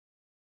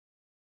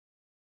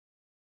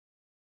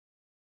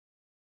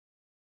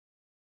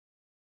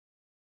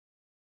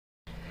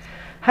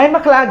Hi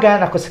mga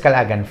Kalaagan! Ako si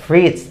Kalaagan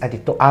Fritz at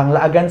ito ang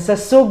Laagan sa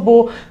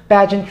Cebu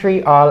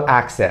Pageantry All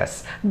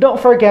Access. Don't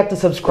forget to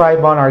subscribe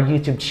on our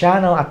YouTube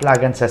channel at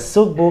Laagan sa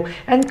Cebu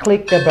and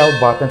click the bell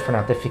button for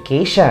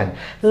notification.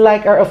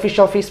 Like our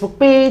official Facebook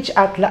page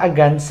at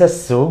Laagan sa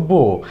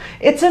Cebu.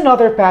 It's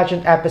another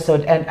pageant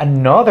episode and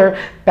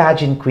another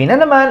pageant queen na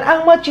naman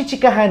ang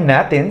machichikahan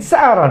natin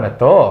sa araw na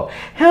to.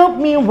 Help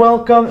me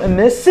welcome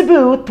Miss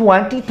Cebu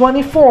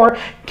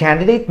 2024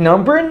 candidate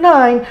number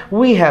 9.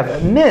 We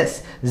have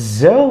Miss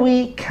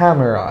Zoe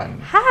Cameron.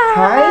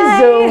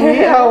 Hi!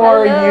 Zoe, how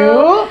are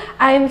you?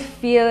 I'm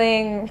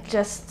feeling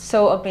just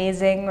so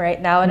amazing right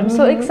now, and I'm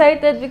so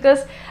excited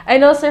because I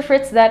know, Sir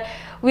Fritz, that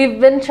we've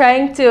been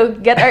trying to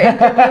get our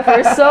interview for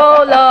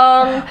so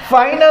long.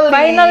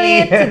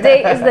 Finally,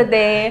 today is the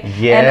day.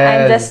 Yes. And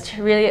I'm just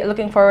really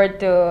looking forward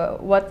to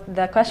what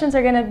the questions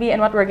are gonna be and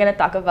what we're gonna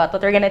talk about,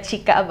 what we're gonna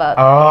chika about.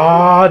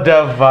 Oh,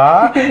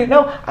 diba?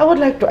 Now, I would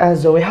like to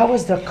ask Zoe, how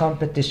was the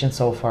competition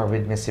so far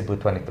with Miss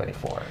Cebu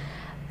 2024?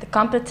 The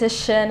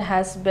competition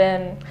has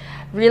been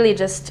really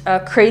just a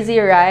crazy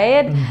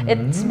ride.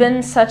 It's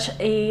been such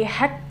a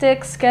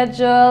hectic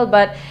schedule,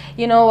 but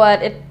you know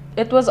what?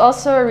 It was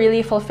also a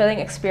really fulfilling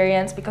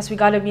experience because we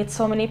got to meet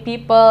so many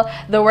people.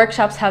 The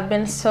workshops have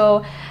been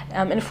so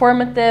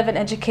informative and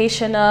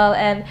educational,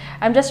 and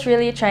I'm just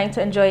really trying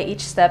to enjoy each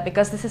step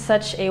because this is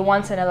such a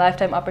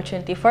once-in-a-lifetime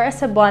opportunity for a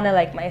Cebuana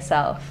like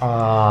myself.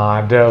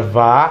 Ah,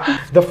 diba?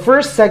 The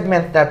first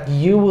segment that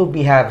you will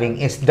be having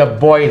is the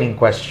boiling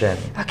question.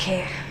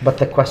 Okay. But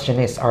the question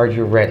is, are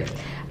you ready?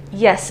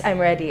 Yes, I'm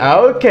ready.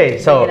 Okay,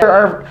 so there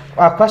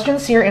are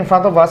questions here in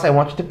front of us. I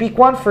want you to pick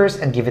one first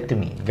and give it to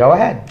me. Go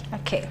ahead.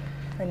 Okay,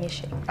 let me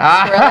shake.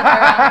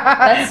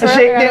 Let's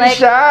shake din like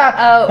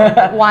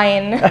siya.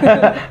 Wine.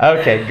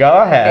 Okay,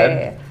 go ahead.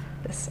 Okay,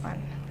 this one.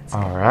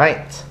 All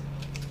right.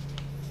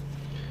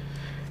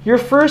 Your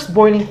first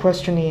boiling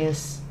question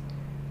is,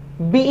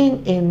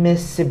 being a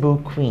Miss Cebu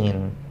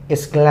Queen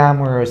is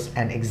glamorous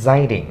and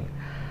exciting,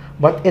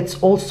 but it's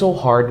also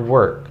hard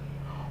work.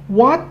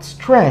 What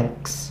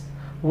strengths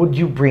would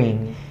you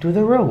bring to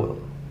the role?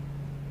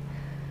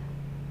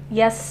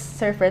 Yes,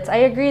 Sir Fritz,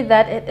 I agree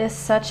that it is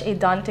such a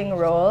daunting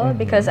role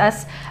because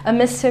as a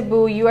Miss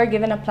Cebu, you are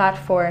given a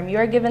platform, you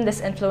are given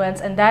this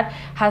influence, and that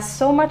has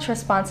so much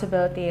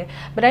responsibility.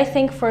 But I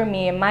think for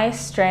me, my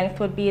strength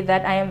would be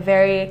that I am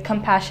very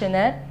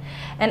compassionate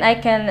and I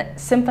can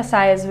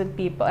sympathize with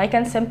people. I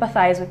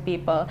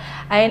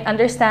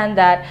understand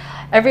that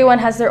everyone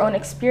has their own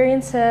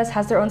experiences,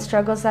 has their own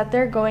struggles that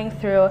they're going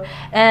through,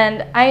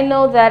 and I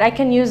know that I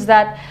can use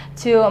that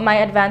to my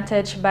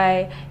advantage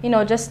by, you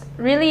know, just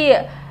really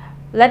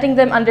letting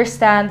them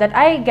understand that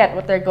I get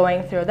what they're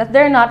going through, that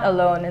they're not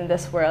alone in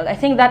this world. I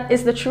think that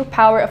is the true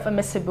power of a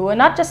Miss Cebu, and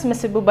not just Miss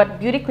Cebu, but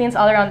beauty queens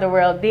all around the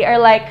world. They are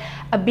like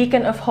a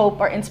beacon of hope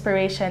or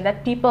inspiration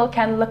that people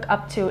can look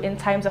up to in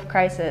times of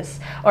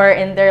crisis or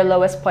in their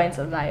lowest points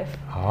of life.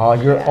 Oh,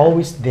 you're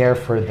always there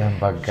for them,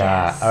 baga.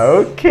 Yes.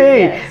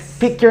 Okay, Yes.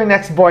 pick your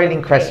next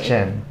boiling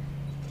question.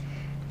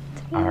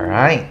 All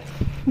right.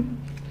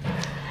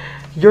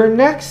 Your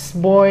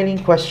next boiling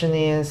question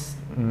is,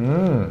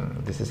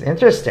 this is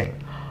interesting.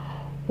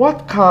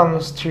 What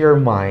comes to your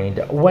mind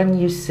when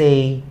you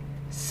say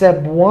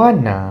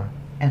Cebuana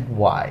and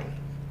why?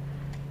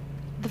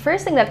 The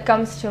first thing that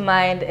comes to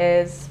mind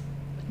is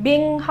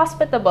being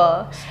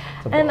hospitable.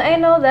 And I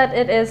know that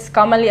it is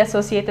commonly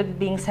associated with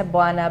being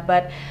Cebuana,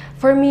 but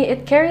for me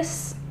it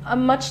carries a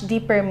much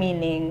deeper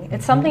meaning.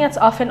 It's something that's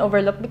often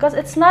overlooked because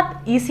it's not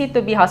easy to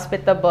be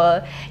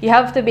hospitable. You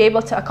have to be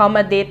able to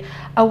accommodate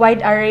a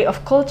wide array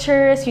of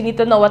cultures. You need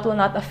to know what will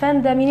not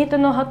offend them. You need to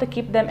know how to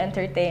keep them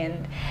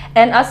entertained.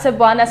 And as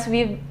Cebuanas,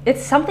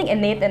 it's something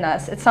innate in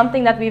us. It's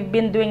something that we've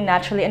been doing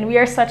naturally, and we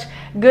are such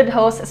good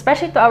hosts,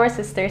 especially to our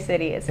sister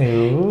cities.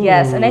 Ooh.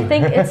 Yes, and I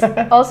think it's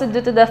also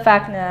due to the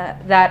fact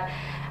that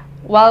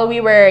while we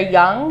were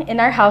young, in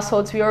our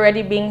households, we were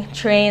already being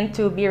trained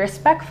to be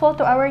respectful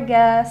to our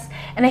guests.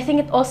 And I think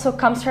it also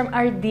comes from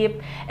our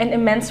deep and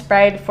immense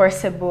pride for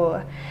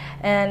Cebu.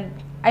 And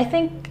I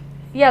think,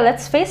 yeah,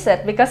 let's face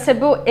it, because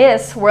Cebu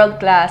is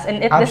world-class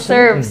and it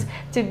deserves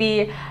to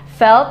be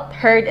felt,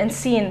 heard, and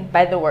seen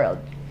by the world.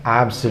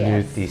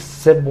 Absolutely.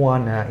 Yes.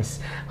 Cebuana is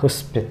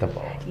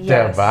hospitable.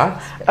 Yes.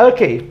 Diba?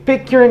 Okay,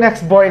 pick your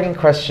next boiling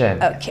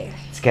question. Okay.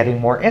 It's getting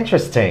more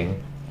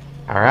interesting.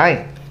 All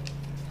right.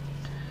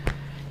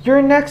 Your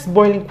next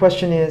boiling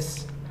question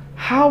is,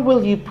 how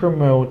will you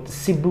promote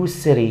Cebu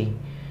City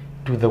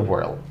to the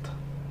world?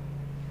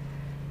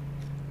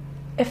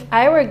 If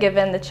I were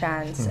given the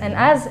chance, and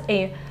as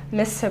a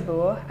Miss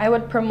Cebu, I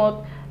would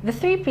promote the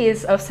 3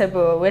 P's of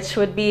Cebu, which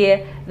would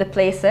be the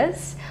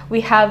places.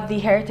 We have the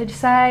heritage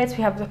sites,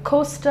 we have the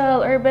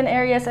coastal urban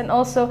areas, and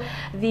also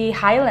the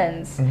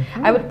highlands.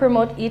 I would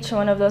promote each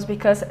one of those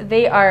because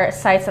they are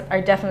sites that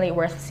are definitely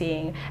worth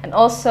seeing. And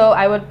also,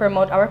 I would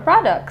promote our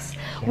products.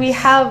 Yes. We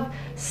have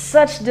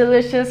such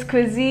delicious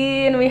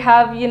cuisine. We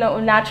have, you know,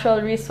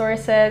 natural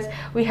resources.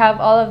 We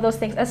have all of those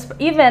things,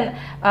 even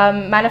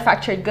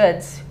manufactured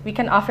goods. We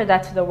can offer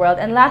that to the world.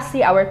 And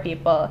lastly, our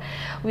people.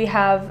 We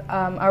have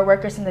our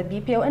workers in the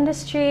BPO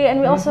industry, and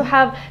we also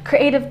have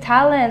creative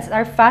talents,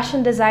 our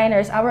fashion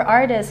designers, our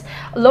artists,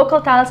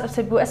 local talents of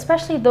Cebu,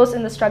 especially those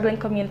in the struggling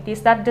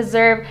communities that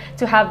deserve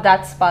to have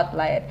that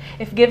spotlight.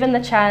 If given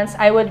the chance,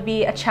 I would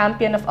be a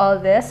champion of all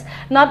this,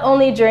 not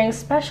only during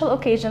special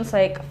occasions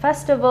like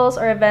festivals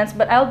or events,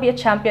 but I'll be a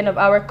champion of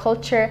our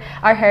culture,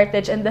 our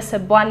heritage, and the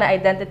Cebuana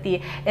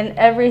identity in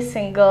every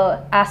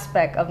single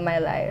aspect of my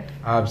life.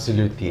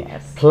 Absolutely.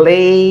 Yes.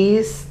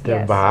 Place,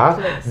 Yes, diba?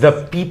 place.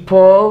 The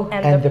people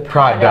and, the the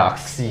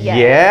products. Yes.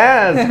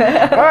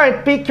 Yes. All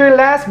right, pick your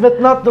last but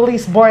not the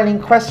least boiling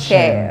question.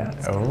 Okay.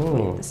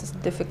 Oh. Wait, this is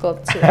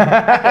difficult too. Okay,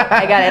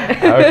 I got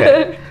it.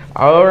 Okay.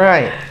 All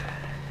right.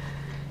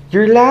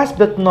 Your last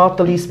but not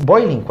the least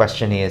boiling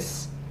question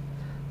is,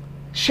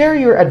 share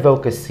your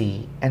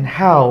advocacy and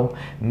how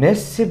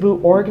Miss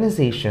Cebu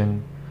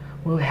organization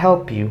will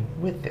help you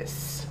with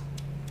this.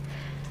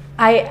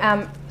 I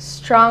am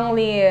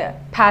strongly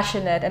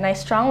passionate and I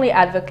strongly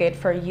advocate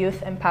for youth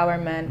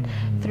empowerment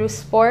through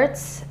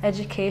sports,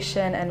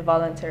 education, and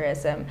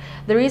volunteerism.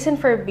 The reason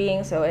for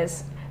being so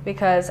is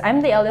because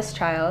I'm the eldest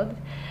child,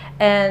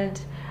 and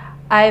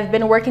I've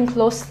been working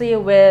closely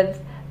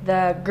with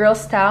the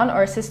Girls Town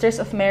or Sisters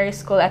of Mary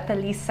School at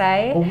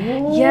Talisay.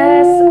 Ooh.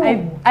 Yes,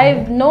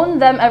 I've known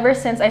them ever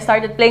since I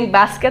started playing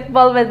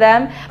basketball with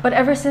them, but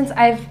ever since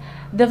I've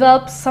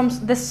developed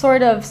this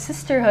sort of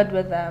sisterhood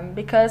with them,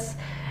 because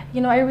you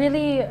know, I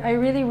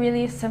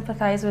really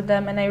sympathize with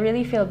them, and I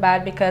really feel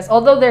bad because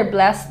although they're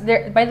blessed,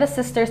 by the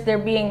sisters, they're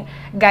being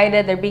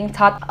guided, they're being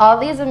taught all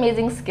these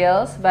amazing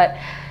skills, but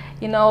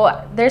you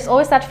know, there's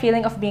always that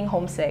feeling of being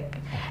homesick,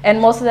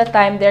 and most of the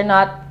time they're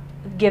not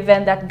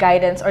given that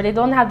guidance, or they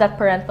don't have that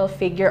parental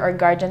figure or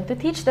guardian to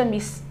teach them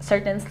these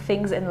certain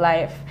things in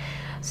life.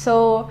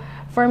 So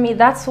for me,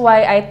 that's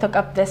why I took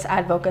up this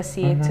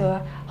advocacy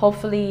to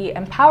hopefully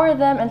empower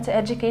them and to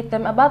educate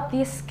them about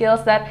these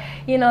skills that,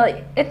 you know,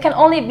 it can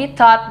only be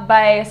taught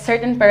by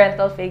certain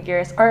parental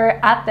figures or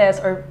ates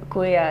or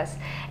kuyas.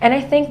 And I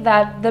think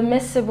that the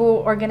Miss Cebu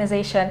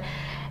organization,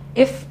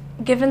 if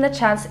given the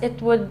chance, it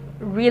would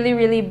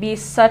really be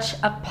such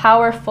a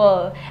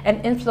powerful and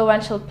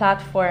influential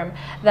platform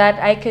that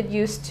I could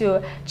use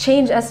to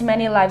change as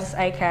many lives as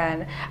I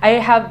can.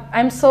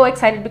 I'm so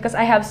excited because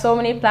I have so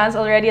many plans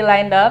already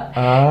lined up.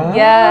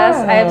 Yes,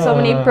 I have so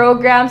many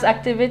programs,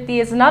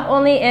 activities, not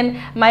only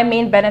in my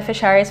main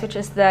beneficiaries, which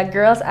is the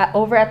girls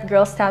over at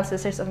Girls Town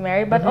Sisters of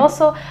Mary, but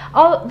also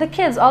all the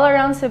kids all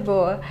around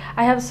Cebu.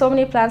 I have so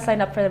many plans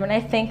lined up for them, and I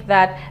think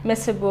that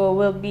Miss Cebu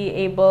will be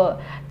able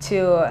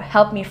to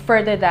help me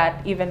further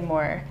that even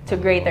more to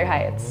greater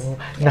heights.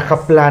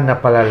 Nakaplan na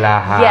pala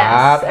lahat.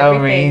 Yes,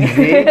 everything.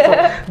 Amazing.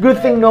 So, good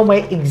thing no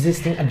may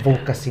existing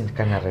advocacy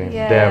ka na rin,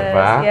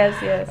 diba?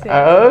 Yes.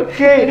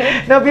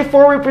 Okay. Now,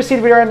 before we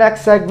proceed with our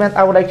next segment,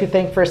 I would like to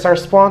thank first our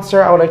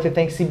sponsor. I would like to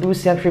thank Cebu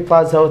Century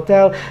Plaza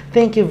Hotel.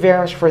 Thank you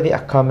very much for the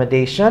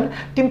accommodation.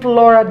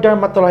 Timplora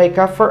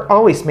Dermatologica for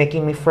always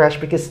making me fresh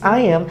because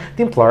I am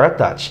Timplora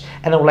Touch.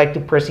 And I would like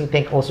to personally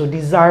thank also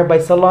Desire by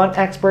Salon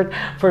Expert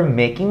for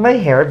making my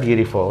hair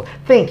beautiful.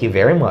 Thank you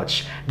very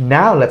much.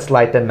 Now, let's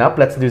lighten up,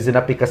 let's loosen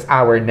up because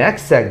our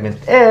next segment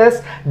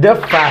is the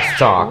Fast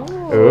Talk.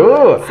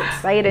 Ooh.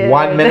 Excited.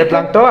 1 minute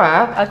lang to,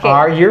 ha? Okay.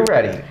 Are you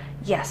ready?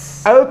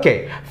 Yes.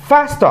 Okay.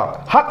 Fast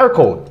Talk. Hot or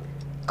cold?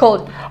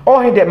 Cold. O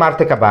hindi,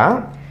 Marte ka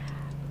ba?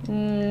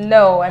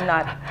 No, I'm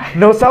not.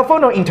 No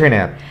cellphone, no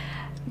internet?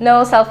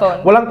 No cell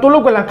phone. Walang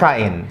tulog, walang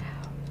kain?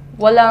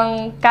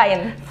 Walang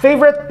kain.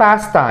 Favorite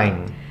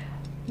pastime?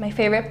 My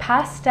favorite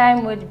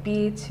pastime would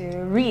be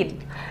to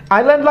read.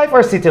 Island life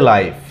or city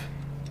life?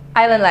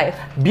 Island life.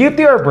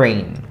 Beauty or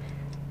brain?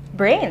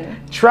 Brain.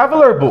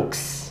 Travel or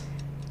books?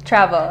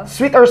 Travel.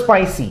 Sweet or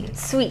spicy?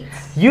 Sweet.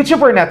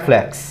 YouTube or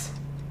Netflix?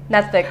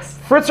 Netflix.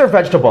 Fruits or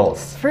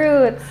vegetables?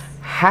 Fruits.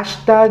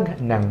 Hashtag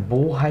ng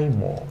buhay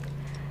mo.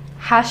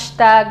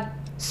 Hashtag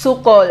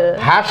sukol.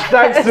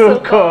 Hashtag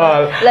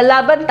sukol.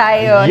 Lalaban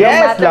tayo,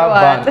 Yes, no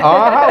matter laban.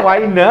 what. Why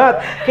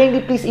not? Can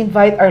you please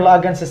invite our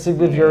Lagan sa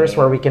Cebu viewers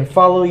where we can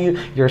follow you,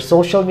 your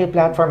social media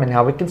platform, and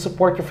how we can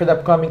support you for the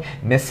upcoming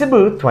Miss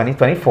Cebu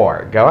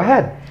 2024. Go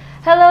ahead.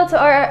 Hello to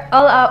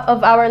all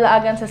of our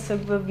Laagan sa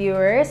Cebu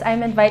viewers.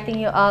 I'm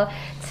inviting you all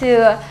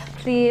to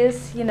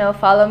please,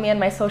 follow me on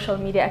my social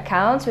media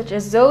accounts, which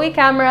is Zoe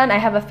Cameron.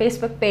 I have a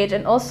Facebook page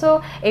and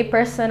also a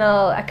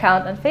personal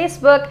account on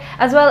Facebook,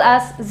 as well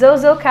as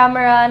Zozo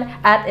Cameron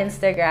at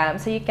Instagram.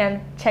 So you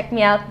can check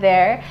me out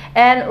there.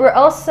 And we're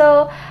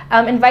also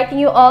inviting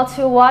you all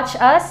to watch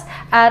us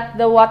at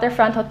the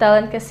Waterfront Hotel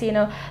and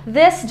Casino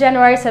this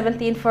January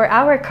 17 for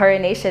our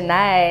coronation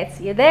night.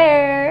 See you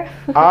there!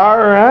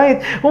 All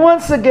right.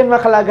 Once again,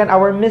 Makalagan,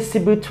 our Miss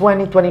Cebu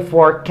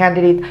 2024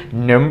 candidate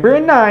number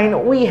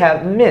 9, we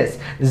have Miss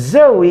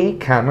Zoe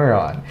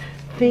Cameron.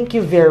 Thank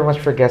you very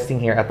much for guesting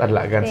here at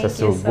Adlagan sa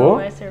Thank you Cebu.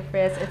 so much, Sir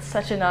Fritz. It's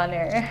such an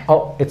honor.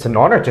 Oh, it's an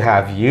honor to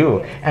have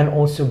you. And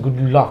also, good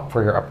luck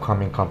for your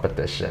upcoming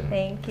competition.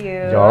 Thank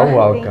you. You're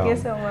welcome. Thank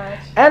you so much.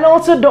 And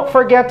also, don't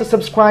forget to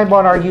subscribe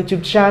on our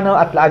YouTube channel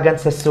at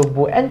Laagan sa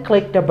Cebu and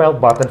click the bell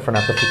button for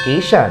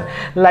notification.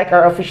 Like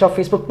our official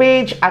Facebook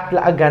page at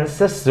Laagan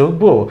sa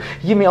Cebu.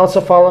 You may also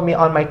follow me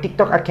on my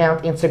TikTok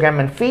account, Instagram,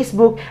 and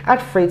Facebook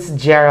at Fritz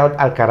Gerald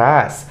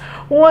Alcaraz.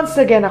 Once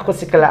again, ako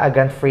si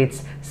Kalaagan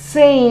Fritz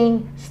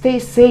saying, stay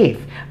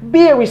safe,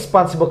 be a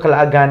responsible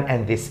Kalaagan,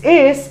 and this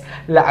is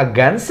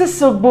Laagan sa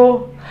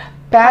Cebu,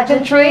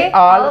 Pageantry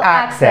All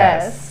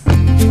Access.